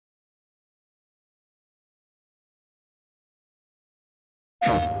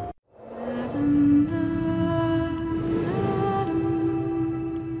In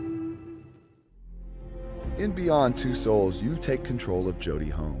Beyond Two Souls, you take control of Jodie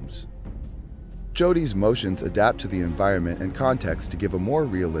Holmes. Jodie's motions adapt to the environment and context to give a more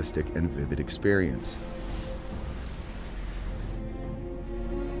realistic and vivid experience.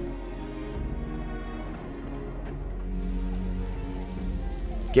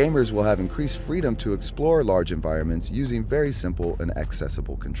 Gamers will have increased freedom to explore large environments using very simple and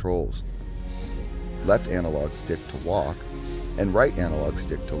accessible controls. Left analog stick to walk, and right analog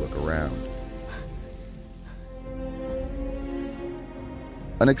stick to look around.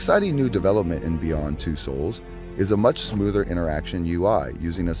 An exciting new development in Beyond Two Souls is a much smoother interaction UI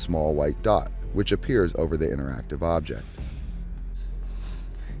using a small white dot, which appears over the interactive object.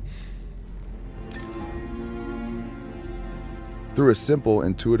 Through a simple,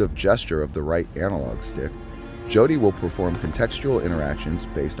 intuitive gesture of the right analog stick, Jodie will perform contextual interactions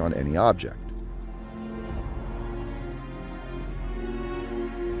based on any object.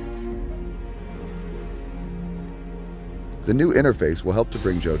 The new interface will help to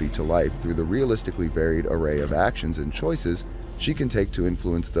bring Jodie to life through the realistically varied array of actions and choices she can take to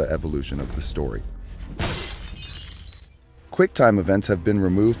influence the evolution of the story. QuickTime events have been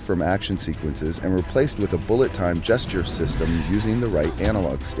removed from action sequences and replaced with a bullet time gesture system using the right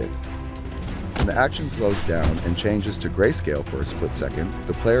analog stick. When the action slows down and changes to grayscale for a split second,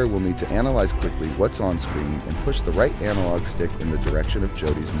 the player will need to analyze quickly what's on screen and push the right analog stick in the direction of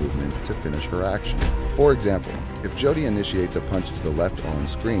Jodie's movement to finish her action. For example, if Jodie initiates a punch to the left on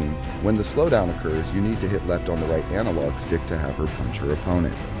screen, when the slowdown occurs, you need to hit left on the right analog stick to have her punch her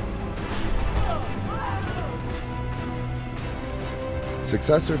opponent.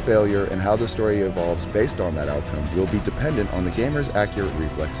 Success or failure and how the story evolves based on that outcome will be dependent on the gamer's accurate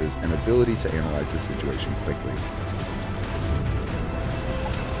reflexes and ability to analyze the situation quickly.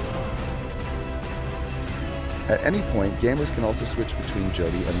 At any point, gamers can also switch between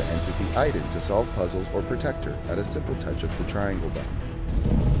Jodie and the entity Aiden to solve puzzles or protect her at a simple touch of the triangle button.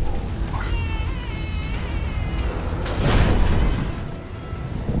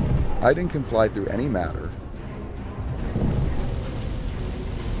 Aiden can fly through any matter,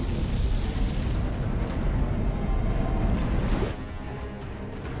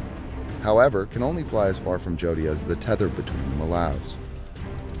 however, can only fly as far from Jodie as the tether between them allows.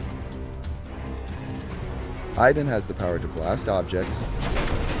 Aiden has the power to blast objects,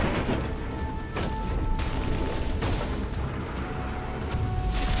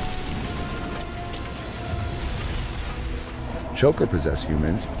 choke or possess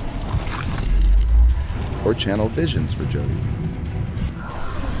humans, or channel visions for Jodie.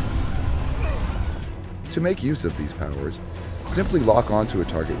 To make use of these powers, simply lock onto a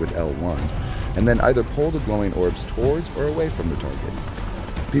target with L1, and then either pull the glowing orbs towards or away from the target.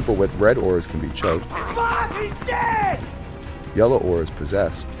 People with red auras can be choked. Fuck, he's dead! Yellow auras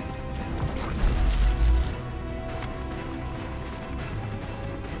possessed.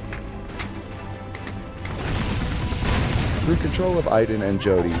 Through control of Aiden and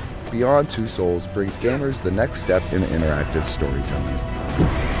Jodie, Beyond Two Souls brings gamers the next step in interactive storytelling.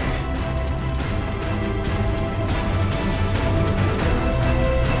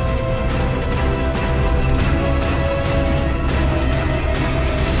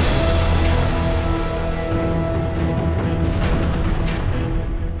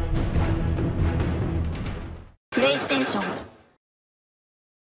 PlayStation